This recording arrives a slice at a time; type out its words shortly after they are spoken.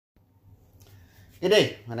Good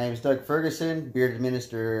day. My name is Doug Ferguson, Bearded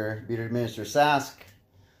Minister Sask.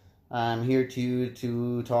 I'm here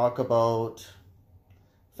to talk about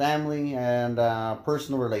family and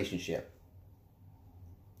personal relationship.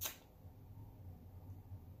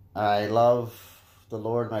 I love the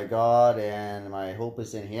Lord my God, and my hope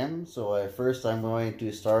is in Him. So first, I'm going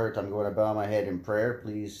to bow my head in prayer.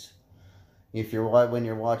 Please, when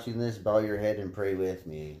you're watching this, bow your head and pray with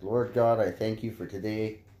me. Lord God, I thank you for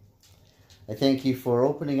today. I thank you for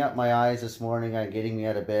opening up my eyes this morning and getting me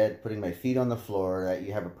out of bed, putting my feet on the floor, that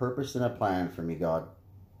you have a purpose and a plan for me, God.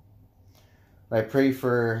 I pray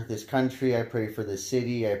for this country, I pray for this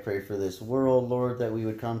city, I pray for this world, Lord, that we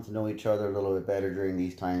would come to know each other a little bit better during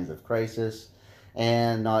these times of crisis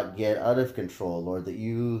and not get out of control, Lord, that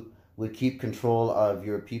you would keep control of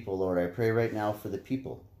your people, Lord. I pray right now for the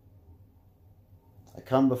people. I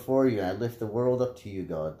come before you and I lift the world up to you,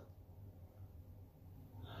 God.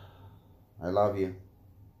 I love you.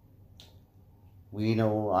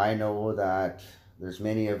 I know that there's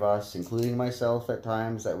many of us, including myself at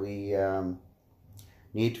times, that we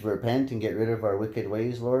need to repent and get rid of our wicked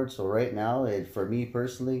ways, Lord. So right now, for me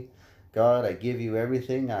personally, God, I give you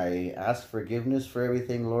everything. I ask forgiveness for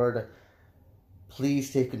everything, Lord.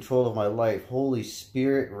 Please take control of my life. Holy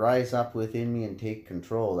Spirit, rise up within me and take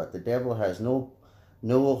control, that the devil has no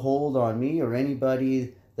hold on me or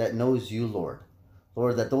anybody that knows you, Lord.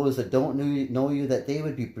 Lord, that those that don't know you, that they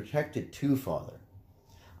would be protected too, Father.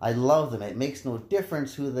 I love them. It makes no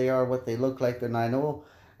difference who they are, what they look like, and I know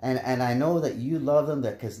that you love them,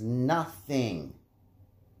 because nothing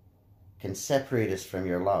can separate us from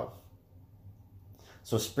your love.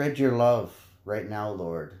 So spread your love right now,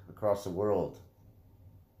 Lord, across the world.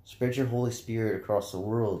 Spread your Holy Spirit across the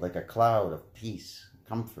world like a cloud of peace,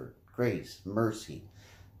 comfort, grace, mercy,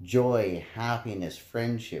 joy, happiness,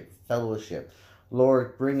 friendship, fellowship.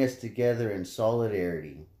 Lord, bring us together in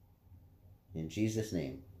solidarity. In Jesus'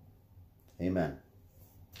 name, amen.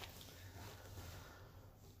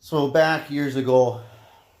 So back years ago,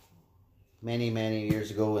 many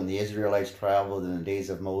years ago, when the Israelites traveled in the days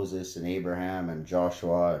of Moses and Abraham and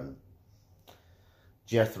Joshua and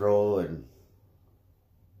Jethro and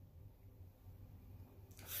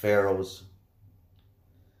Pharaohs,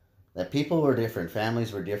 that people were different,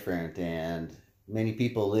 families were different, and many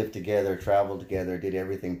people lived together, traveled together, did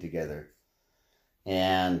everything together.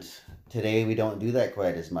 And today we don't do that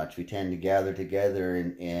quite as much. We tend to gather together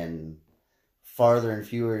in farther and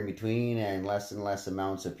fewer in between and less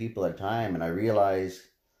amounts of people at a time. And I realize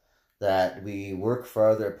that we work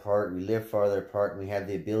farther apart, we live farther apart, and we have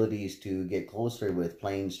the abilities to get closer with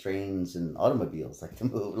planes, trains, and automobiles, like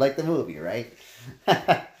the movie, right?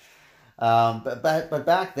 But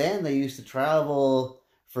back then they used to travel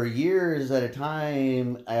for years at a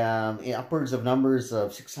time, upwards of numbers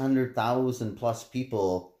of 600,000 plus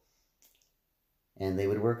people, and they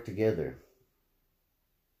would work together.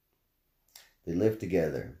 They lived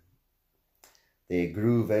together. They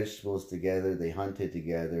grew vegetables together. They hunted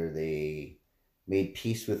together. They made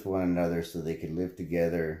peace with one another so they could live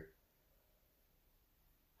together.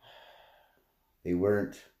 There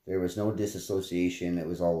was no disassociation. It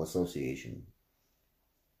was all association.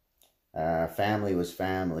 Family was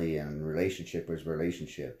family, and relationship was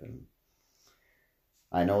relationship. And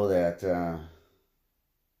I know that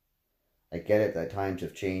I get it that times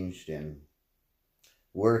have changed, and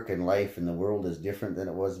work and life in the world is different than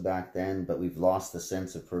it was back then, but we've lost the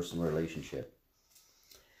sense of personal relationship.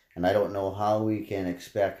 And I don't know how we can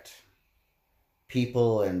expect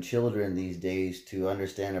people and children these days to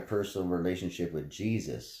understand a personal relationship with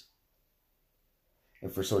Jesus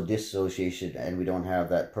if we're so disassociated and we don't have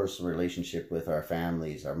that personal relationship with our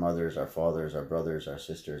families, our mothers, our fathers, our brothers, our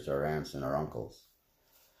sisters, our aunts, and our uncles.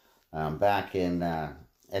 Back in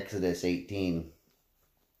Exodus 18,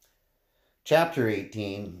 chapter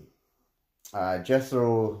 18,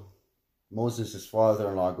 Jethro, Moses'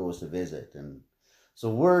 father-in-law, goes to visit. And so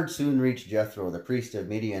word soon reached Jethro, the priest of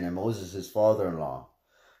Midian and Moses' father-in-law,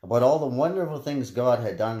 about all the wonderful things God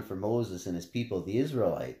had done for Moses and his people, the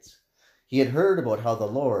Israelites. He had heard about how the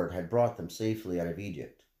Lord had brought them safely out of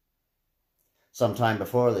Egypt. Some time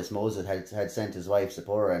before this, Moses had sent his wife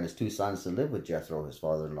Zipporah and his 2 sons to live with Jethro, his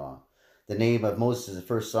father-in-law. The name of Moses'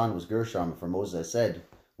 first son was Gershom, for Moses said,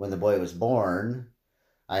 when the boy was born,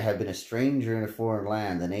 I have been a stranger in a foreign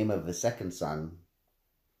land. The name of his second son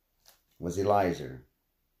was Eliezer.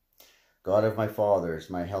 God of my fathers,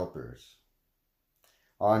 my helpers.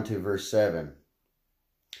 On to verse 7.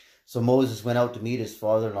 So Moses went out to meet his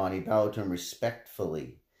father-in-law, and he bowed to him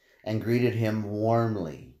respectfully and greeted him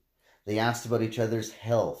warmly. They asked about each other's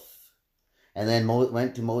health, and then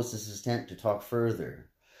went to Moses' tent to talk further.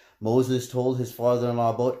 Moses told his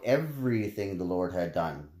father-in-law about everything the Lord had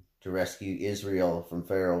done to rescue Israel from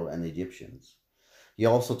Pharaoh and the Egyptians. He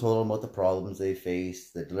also told him about the problems they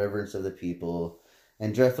faced, the deliverance of the people,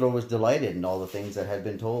 and Jethro was delighted in all the things that had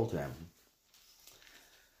been told to him.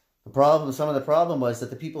 Some of the problem was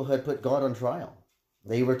that the people had put God on trial.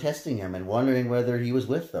 They were testing him and wondering whether he was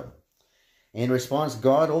with them. In response,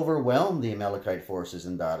 God overwhelmed the Amalekite forces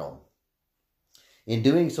in battle. In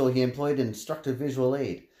doing so, he employed an instructive visual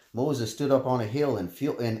aid. Moses stood up on a hill in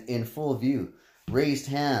full view, raised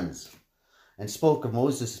hands, and spoke of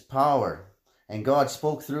Moses' power, and God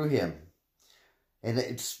spoke through him. And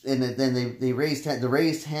then the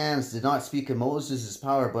raised hands did not speak of Moses'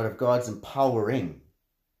 power, but of God's empowering.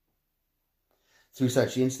 Through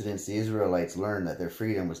such incidents, the Israelites learned that their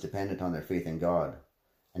freedom was dependent on their faith in God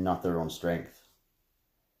and not their own strength.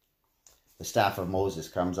 The staff of Moses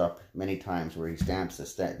comes up many times where he stamps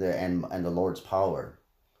and the Lord's power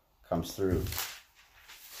comes through.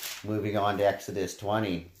 Moving on to Exodus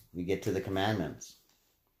 20, we get to the commandments,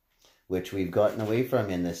 which we've gotten away from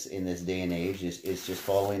in this day and age, is just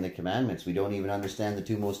following the commandments. We don't even understand the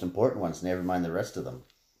two most important ones, never mind the rest of them.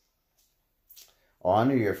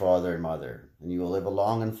 Honor your father and mother, and you will live a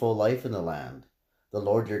long and full life in the land the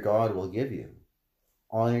Lord your God will give you.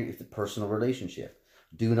 Honor the personal relationship.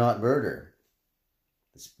 Do not murder.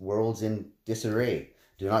 This world's in disarray.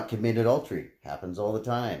 Do not commit adultery. Happens all the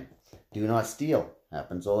time. Do not steal.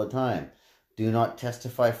 Happens all the time. Do not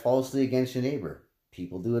testify falsely against your neighbor.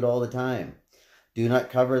 People do it all the time. Do not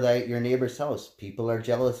covet your neighbor's house. People are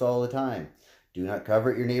jealous all the time. Do not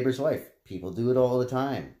covet your neighbor's wife. People do it all the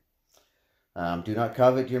time. Do not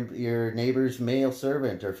covet your neighbor's male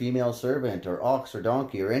servant or female servant or ox or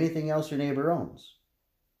donkey or anything else your neighbor owns.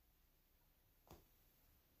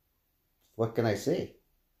 What can I say?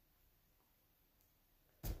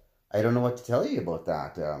 I don't know what to tell you about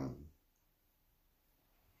that.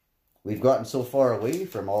 We've gotten so far away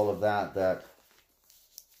from all of that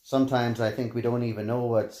sometimes I think we don't even know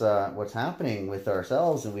what's happening with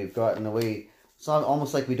ourselves, and we've gotten away. It's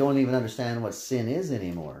almost like we don't even understand what sin is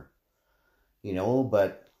anymore.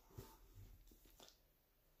 But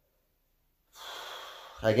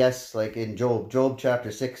I guess like in Job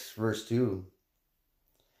chapter 6, verse 2,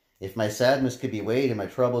 if my sadness could be weighed and my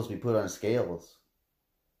troubles be put on scales,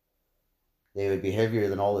 they would be heavier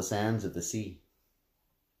than all the sands of the sea.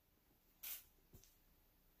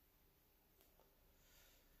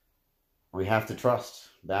 We have to trust.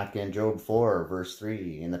 Back in Job 4, verse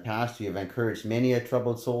 3, in the past you have encouraged many a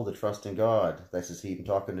troubled soul to trust in God. This is he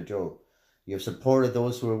talking to Job. You have supported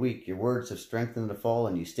those who are weak. Your words have strengthened the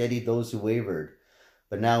fallen. You steadied those who wavered.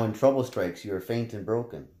 But now when trouble strikes, you are faint and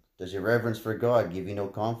broken. Does your reverence for God give you no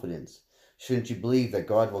confidence? Shouldn't you believe that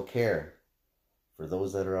God will care for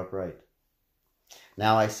those that are upright?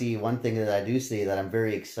 Now I see one thing that I do see that I'm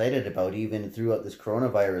very excited about, even throughout this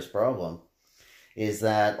coronavirus problem, is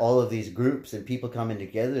that all of these groups and people coming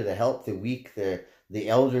together to help the weak, the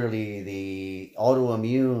elderly, the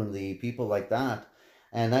autoimmune, the people like that.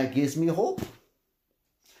 And that gives me hope.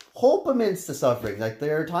 Hope amidst the suffering. Like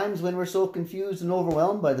there are times when we're so confused and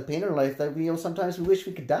overwhelmed by the pain of life that sometimes we wish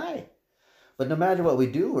we could die. But no matter what we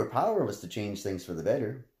do, we're powerless to change things for the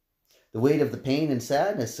better. The weight of the pain and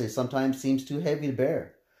sadness sometimes seems too heavy to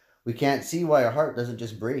bear. We can't see why our heart doesn't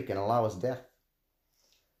just break and allow us death.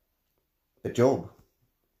 But Job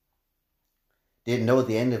didn't know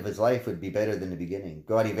the end of his life would be better than the beginning.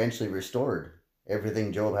 God eventually restored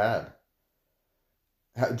everything Job had.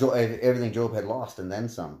 Everything Job had lost and then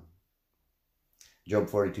some. Job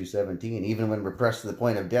 42:17. Even when we're pressed to the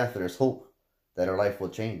point of death, there is hope that our life will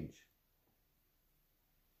change.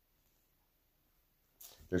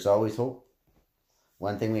 There's always hope.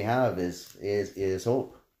 One thing we have is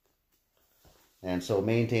hope. And so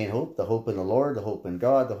maintain hope, the hope in the Lord, the hope in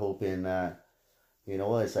God, the hope in,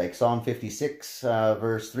 it's like Psalm 56,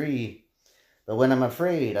 verse 3. But when I'm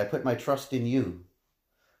afraid, I put my trust in you.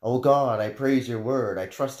 O God, I praise your word. I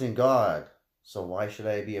trust in God. So why should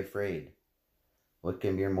I be afraid? What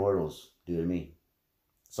can mere mortals do to me?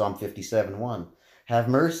 Psalm 57:1. Have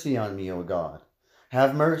mercy on me, O God.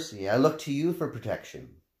 Have mercy. I look to you for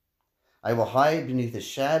protection. I will hide beneath the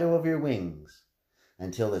shadow of your wings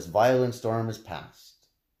until this violent storm is past.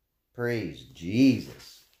 Praise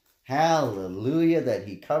Jesus. Hallelujah, that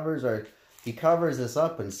he covers us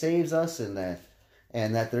up and saves us, and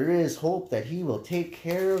that there is hope that he will take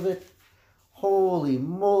care of it. Holy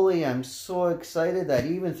moly, I'm so excited that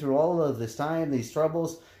even through all of this time, these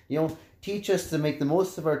troubles, teach us to make the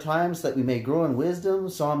most of our times that we may grow in wisdom.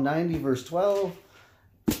 Psalm 90, verse 12.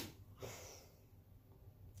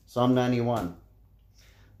 Psalm 91.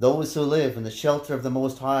 those who live in the shelter of the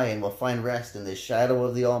Most High and will find rest in the shadow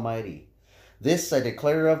of the Almighty. This I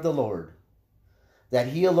declare of the Lord, that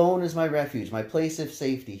he alone is my refuge, my place of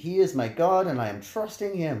safety. He is my God, and I am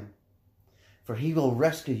trusting him. For he will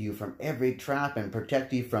rescue you from every trap and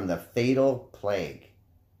protect you from the fatal plague.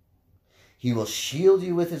 He will shield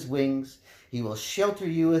you with his wings. He will shelter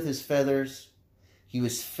you with his feathers.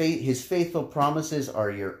 His faithful promises are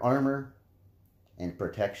your armor and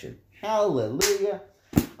protection. Hallelujah.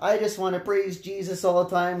 I just want to praise Jesus all the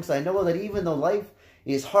time, because I know that even though life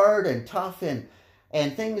is hard and tough and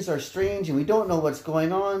things are strange and we don't know what's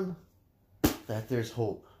going on, that there's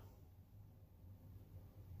hope.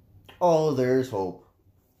 Oh, there's hope.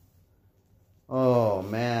 Oh,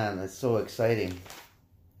 man, that's so exciting.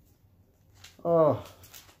 Oh,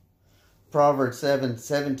 Proverbs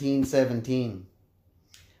 17:17.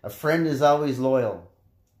 A friend is always loyal.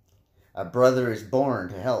 A brother is born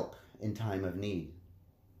to help in time of need.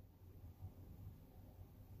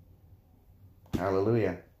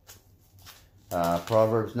 Hallelujah.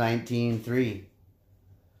 Proverbs 19:3.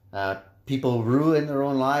 People ruin their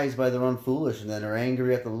own lives by their own foolishness and then are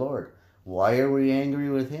angry at the Lord. Why are we angry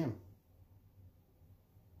with him?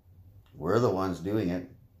 We're the ones doing it.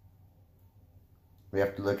 We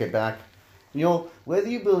have to look it back. You know, whether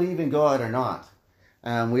you believe in God or not,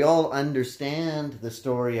 we all understand the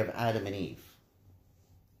story of Adam and Eve.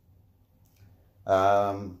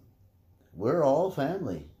 We're all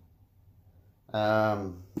family.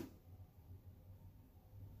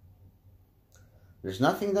 There's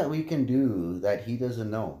nothing that we can do that he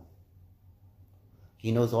doesn't know.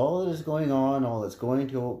 He knows all that is going on, all that's going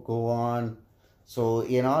to go on. So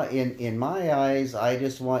in my eyes, I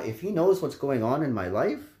just want, if he knows what's going on in my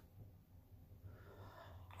life,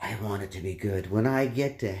 I want it to be good. When I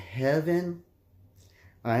get to heaven,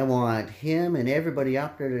 I want him and everybody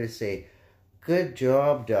up there to say, good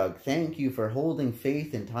job, Doug. Thank you for holding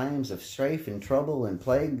faith in times of strife and trouble and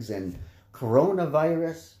plagues and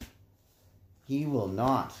coronavirus. He will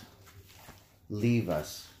not leave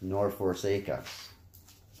us nor forsake us.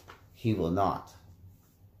 He will not.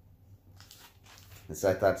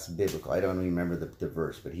 That's biblical. I don't remember the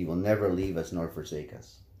verse, but he will never leave us nor forsake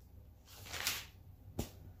us.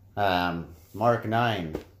 Mark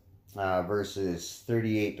 9, verses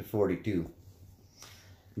 38 to 42.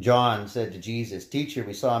 John said to Jesus, Teacher,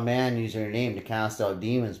 we saw a man use your name to cast out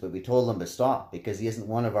demons, but we told him to stop because he isn't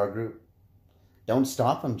one of our group. Don't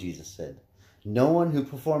stop him, Jesus said. No one who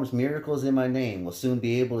performs miracles in my name will soon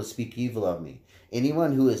be able to speak evil of me.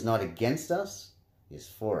 Anyone who is not against us is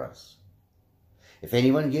for us. If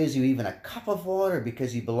anyone gives you even a cup of water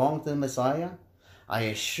because you belong to the Messiah, I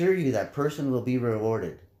assure you that person will be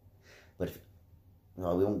rewarded. But we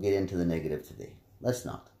won't get into the negative today. Let's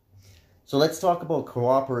not. So let's talk about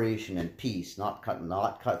cooperation and peace, not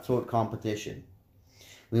cutthroat competition.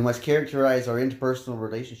 We must characterize our interpersonal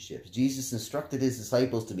relationships. Jesus instructed his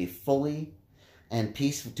disciples to be fully and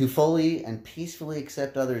peacefully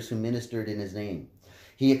accept others who ministered in his name.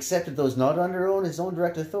 He accepted those not under his own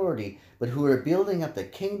direct authority, but who are building up the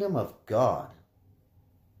kingdom of God.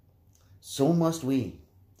 So must we.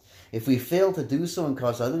 If we fail to do so and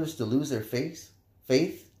cause others to lose their faith,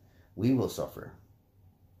 we will suffer.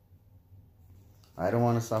 I don't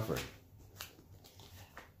want to suffer.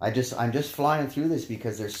 I'm just flying through this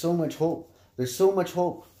because there's so much hope. There's so much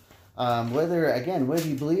hope. Whether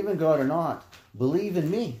you believe in God or not, believe in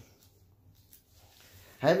me.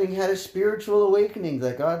 Having had a spiritual awakening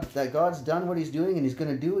that God's done what he's doing and he's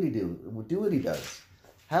going to do what he does.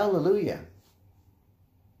 Hallelujah.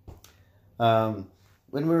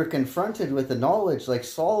 When we were confronted with the knowledge, like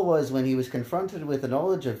Saul was when he was confronted with the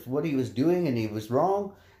knowledge of what he was doing and he was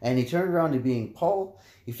wrong, and he turned around to being Paul,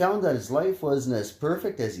 he found that his life wasn't as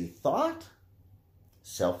perfect as he thought.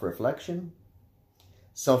 Self-reflection.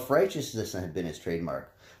 Self-righteousness had been his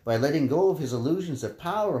trademark. By letting go of his illusions of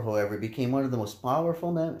power, however, he became one of the most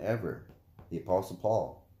powerful men ever, the Apostle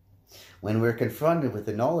Paul. When we're confronted with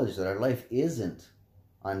the knowledge that our life isn't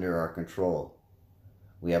under our control,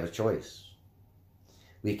 we have a choice.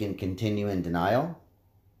 We can continue in denial,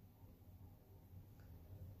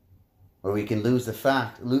 or we can face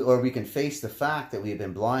the fact that we've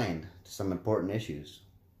been blind to some important issues.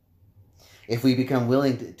 If we become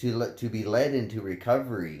willing to be led into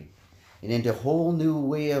recovery and into a whole new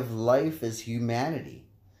way of life as humanity,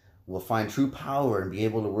 we'll find true power and be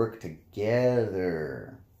able to work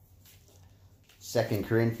together. 2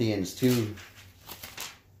 Corinthians 2.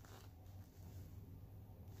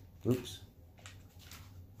 Oops.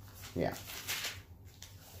 Yeah.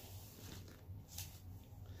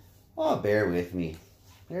 Oh, bear with me.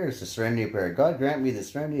 There's the serenity prayer. God grant me the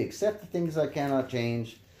serenity to accept the things I cannot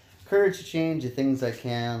change, courage to change the things I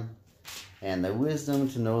can, and the wisdom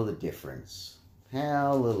to know the difference.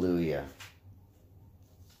 Hallelujah.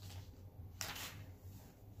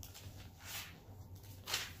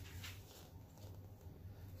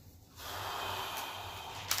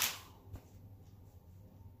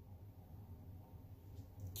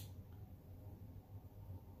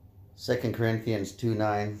 Second Corinthians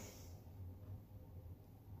 2:9.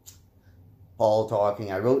 Paul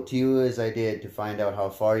talking, I wrote to you as I did to find out how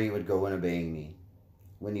far you would go in obeying me.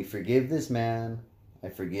 When you forgive this man, I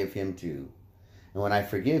forgive him too. And when I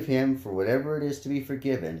forgive him for whatever it is to be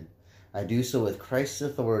forgiven, I do so with Christ's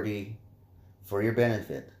authority for your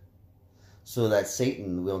benefit, so that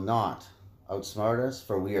Satan will not outsmart us,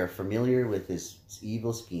 for we are familiar with his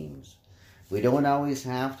evil schemes. We don't always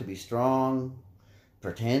have to be strong,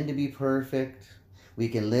 pretend to be perfect. We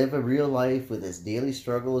can live a real life with its daily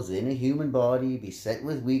struggles in a human body, beset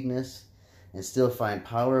with weakness, and still find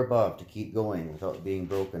power above to keep going without being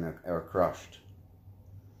broken or crushed.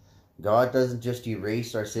 God doesn't just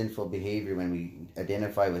erase our sinful behavior when we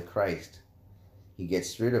identify with Christ. He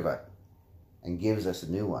gets rid of it and gives us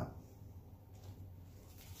a new one.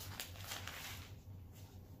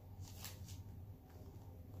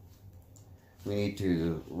 We need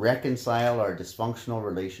to reconcile our dysfunctional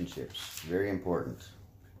relationships. Very important.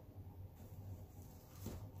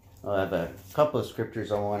 I have a couple of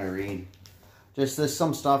scriptures I want to read. Just there's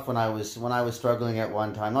some stuff when I was struggling at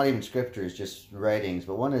one time. Not even scriptures, just writings.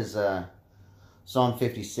 But one is Psalm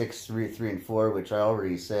 56, 3 and 4, which I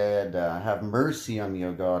already said. Have mercy on me,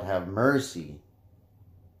 O God. Have mercy.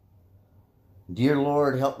 Dear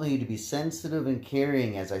Lord, help me to be sensitive and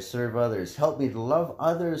caring as I serve others. Help me to love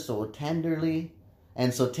others so tenderly, who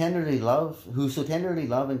so tenderly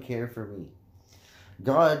love and care for me.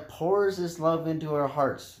 God pours His love into our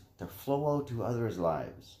hearts to flow out to others'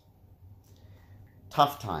 lives.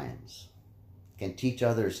 Tough times can teach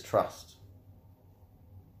others trust.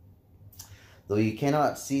 Though you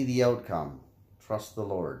cannot see the outcome, trust the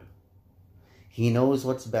Lord. He knows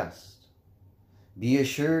what's best. Be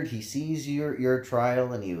assured He sees your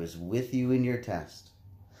trial and He is with you in your test.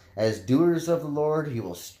 As doers of the Lord, He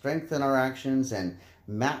will strengthen our actions and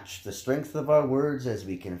match the strength of our words as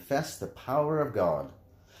we confess the power of God.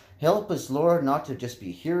 Help us, Lord, not to just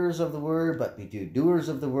be hearers of the word, but be doers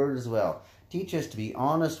of the word as well. Teach us to be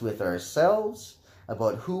honest with ourselves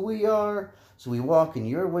about who we are, so we walk in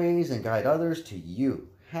your ways and guide others to you.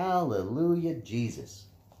 Hallelujah, Jesus.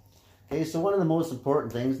 Okay, so one of the most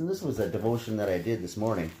important things, and this was a devotion that I did this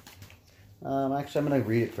morning. Actually, I'm going to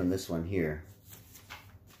read it from this one here.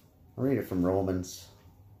 I'll read it from Romans.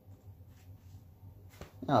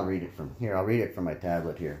 I'll read it from my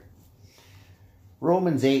tablet here.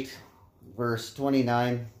 Romans 8, verse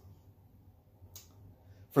 29.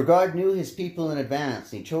 For God knew His people in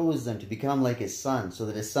advance, and He chose them to become like His Son, so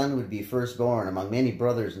that His Son would be firstborn among many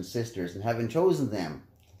brothers and sisters. And having chosen them,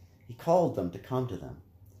 He called them to come to them.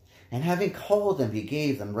 And having called them, He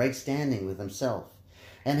gave them right standing with Himself.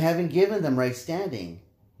 And having given them right standing,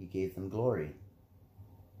 He gave them glory.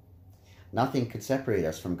 Nothing could separate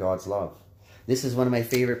us from God's love. This is one of my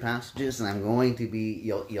favorite passages, and I'm going to be,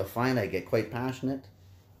 you'll find I get quite passionate.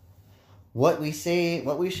 What we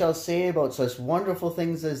shall say about such wonderful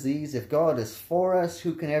things as these, if God is for us,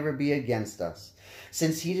 who can ever be against us?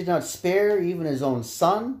 Since He did not spare even His own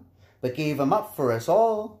Son, but gave Him up for us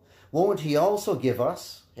all, won't He also give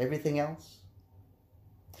us everything else?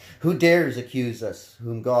 Who dares accuse us,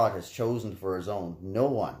 whom God has chosen for His own? No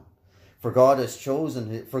one. For God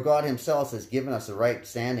Himself has given us a right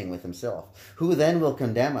standing with Himself. Who then will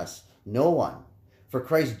condemn us? No one. For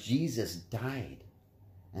Christ Jesus died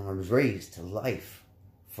and was raised to life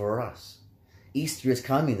for us. Easter is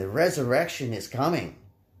coming. The resurrection is coming.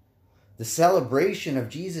 The celebration of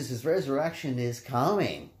Jesus' resurrection is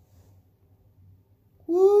coming.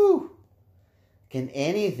 Woo! Can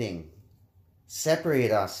anything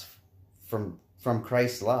separate us from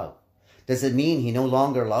Christ's love? Does it mean He no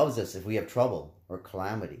longer loves us if we have trouble or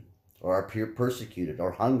calamity, or are persecuted,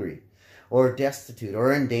 or hungry, or destitute,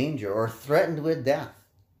 or in danger, or threatened with death?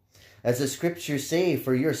 As the scriptures say,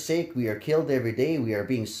 for your sake we are killed every day, we are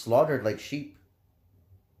being slaughtered like sheep.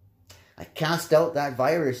 I cast out that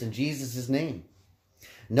virus in Jesus' name.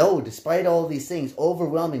 No, despite all these things,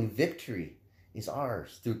 overwhelming victory is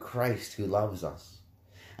ours through Christ who loves us.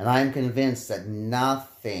 And I am convinced that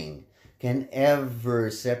nothing can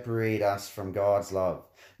ever separate us from God's love.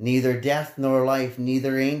 Neither death nor life,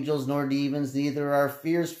 neither angels nor demons, neither our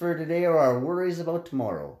fears for today or our worries about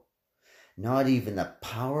tomorrow. Not even the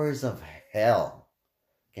powers of hell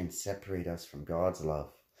can separate us from God's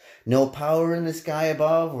love. No power in the sky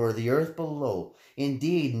above or the earth below.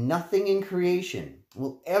 Indeed, nothing in creation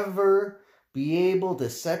will ever be able to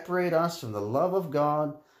separate us from the love of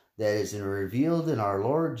God that is revealed in our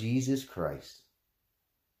Lord Jesus Christ.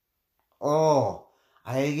 Oh,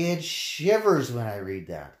 I get shivers when I read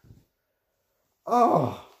that.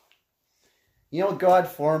 Oh, you know, God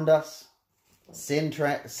formed us. Sin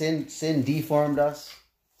deformed us.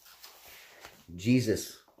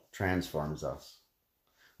 Jesus transforms us.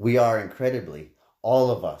 We are incredibly, all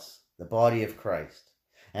of us, the body of Christ.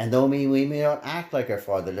 And though we may not act like our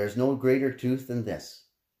Father, there's no greater truth than this.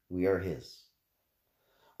 We are His.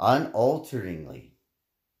 Unalteringly,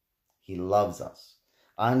 He loves us.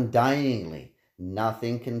 Undyingly,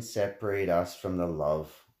 nothing can separate us from the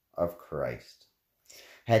love of Christ.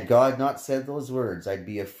 Had God not said those words, I'd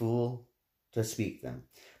be a fool to speak them.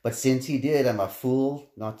 But since He did, I'm a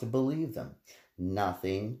fool not to believe them.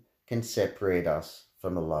 Nothing can separate us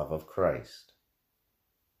from the love of Christ.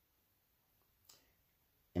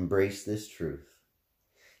 Embrace this truth.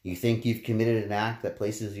 You think you've committed an act that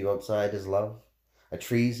places you outside His love? A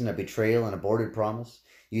treason, a betrayal, an aborted promise?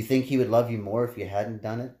 You think He would love you more if you hadn't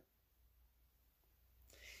done it?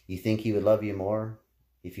 You think He would love you more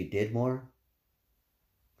if you did more?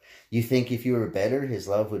 You think if you were better, His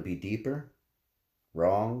love would be deeper?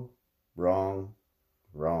 Wrong, wrong,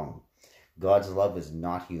 wrong. God's love is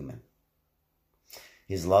not human.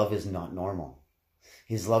 His love is not normal.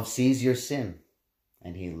 His love sees your sin,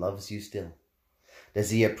 and He loves you still. Does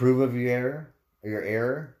He approve of your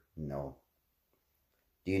error? No.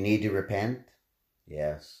 Do you need to repent?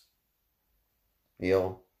 Yes. You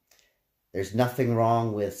know, there's nothing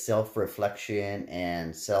wrong with self-reflection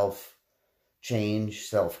and self-change,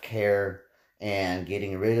 self-care, and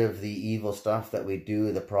getting rid of the evil stuff that we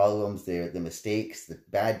do, the problems, the mistakes, the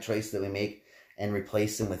bad choices that we make, and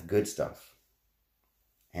replace them with good stuff.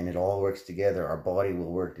 And it all works together. Our body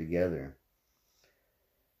will work together.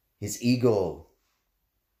 His ego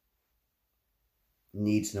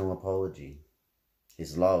needs no apology.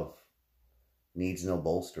 His love needs no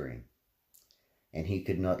bolstering. And He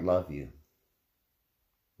could not love you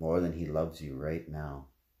more than He loves you right now.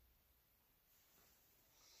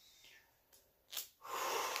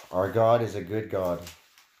 Our God is a good God.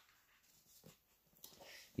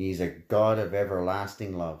 He's a God of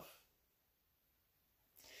everlasting love.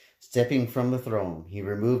 Stepping from the throne, He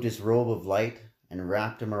removed His robe of light and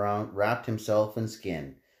wrapped Himself in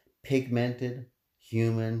skin, pigmented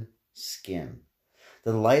human skin.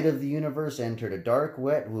 The light of the universe entered a dark,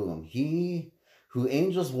 wet womb. He who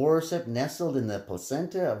angels worship nestled in the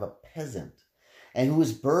placenta of a peasant, and who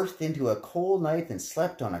was birthed into a cold night and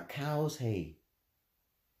slept on a cow's hay.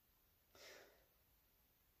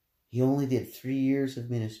 He only did 3 years of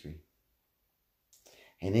ministry.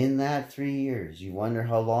 And in that 3 years, you wonder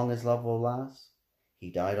how long His love will last? He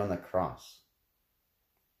died on the cross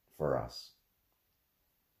for us.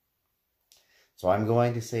 So I'm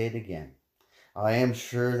going to say it again. I am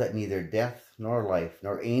sure that neither death nor life,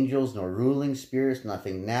 nor angels, nor ruling spirits,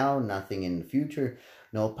 nothing now, nothing in the future,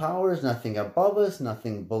 no powers, nothing above us,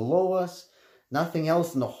 nothing below us, nothing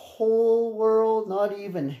else in the whole world, not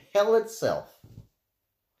even hell itself,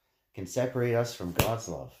 can separate us from God's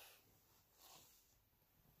love.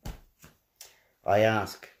 I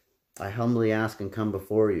humbly ask and come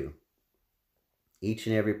before you, each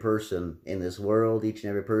and every person in this world, each and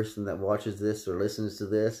every person that watches this or listens to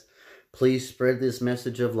this, please spread this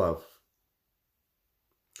message of love.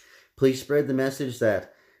 Please spread the message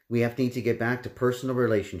that we need to get back to personal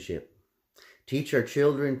relationship. Teach our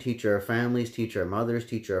children, teach our families, teach our mothers,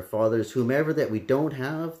 teach our fathers, whomever that we don't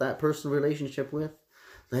have that personal relationship with.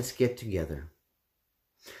 Let's get together.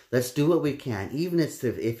 Let's do what we can, even if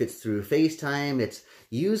it's through FaceTime.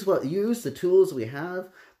 Use the tools we have,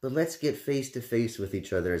 but let's get face to face with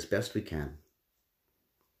each other as best we can.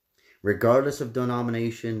 Regardless of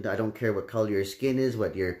denomination, I don't care what color your skin is,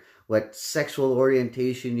 what sexual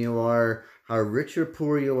orientation you are, how rich or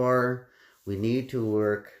poor you are. We need to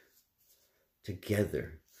work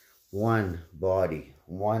together. One body,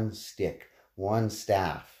 one stick, one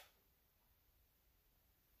staff.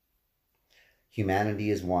 Humanity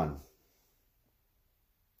is one.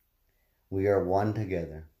 We are one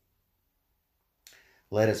together.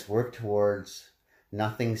 Let us work towards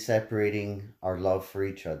nothing separating our love for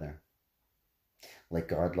each other, like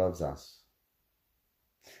God loves us.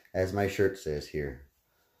 As my shirt says here,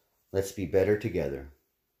 let's be better together.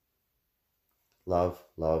 Love,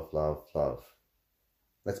 love, love, love.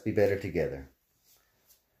 Let's be better together.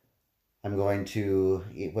 I'm going to,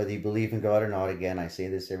 whether you believe in God or not, again, I say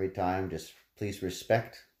this every time, just please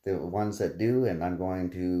respect the ones that do, and I'm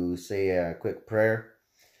going to say a quick prayer.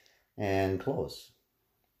 and close.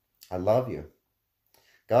 I love you.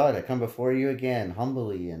 God, I come before you again,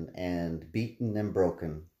 humbly and beaten and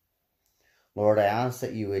broken. Lord, I ask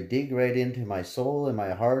that you would dig right into my soul and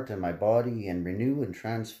my heart and my body and renew and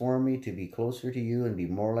transform me to be closer to you and be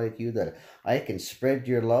more like you, that I can spread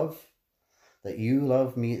your love, that you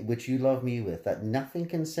love me, which you love me with, that nothing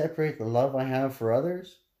can separate the love I have for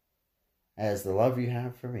others as the love you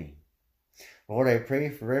have for me. Lord, I pray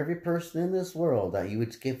for every person in this world that you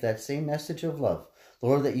would give that same message of love.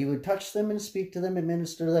 Lord, that you would touch them and speak to them and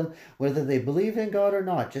minister to them, whether they believe in God or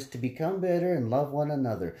not, just to become better and love one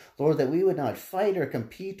another. Lord, that we would not fight or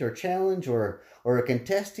compete or challenge or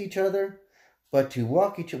contest each other, but to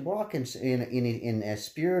walk in a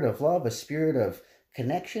spirit of love, a spirit of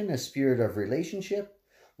connection, a spirit of relationship.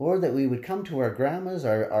 Lord, that we would come to our grandmas,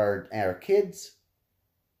 our kids,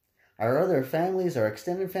 our other families, our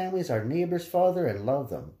extended families, our neighbors, Father, and love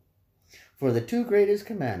them. For the two greatest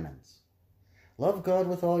commandments: love God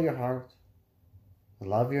with all your heart and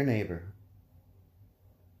love your neighbor.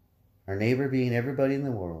 Our neighbor being everybody in the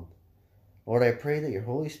world. Lord, I pray that your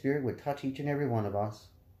Holy Spirit would touch each and every one of us.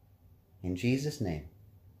 In Jesus' name,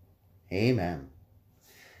 amen.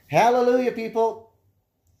 Hallelujah, people.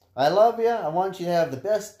 I love you. I want you to have the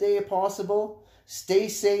best day possible. Stay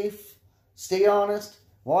safe. Stay honest.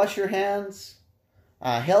 Wash your hands.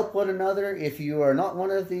 Help one another. If you are not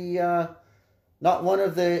one of the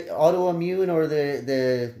autoimmune or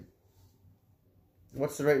the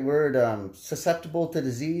what's the right word? Susceptible to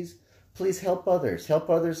disease, please help others.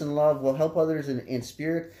 Help others in love. Will help others in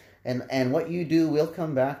spirit. And what you do will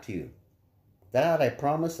come back to you. That I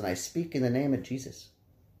promise, and I speak in the name of Jesus.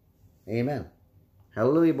 Amen.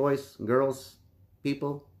 Hallelujah, boys and girls,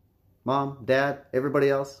 people, mom, dad, everybody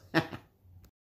else.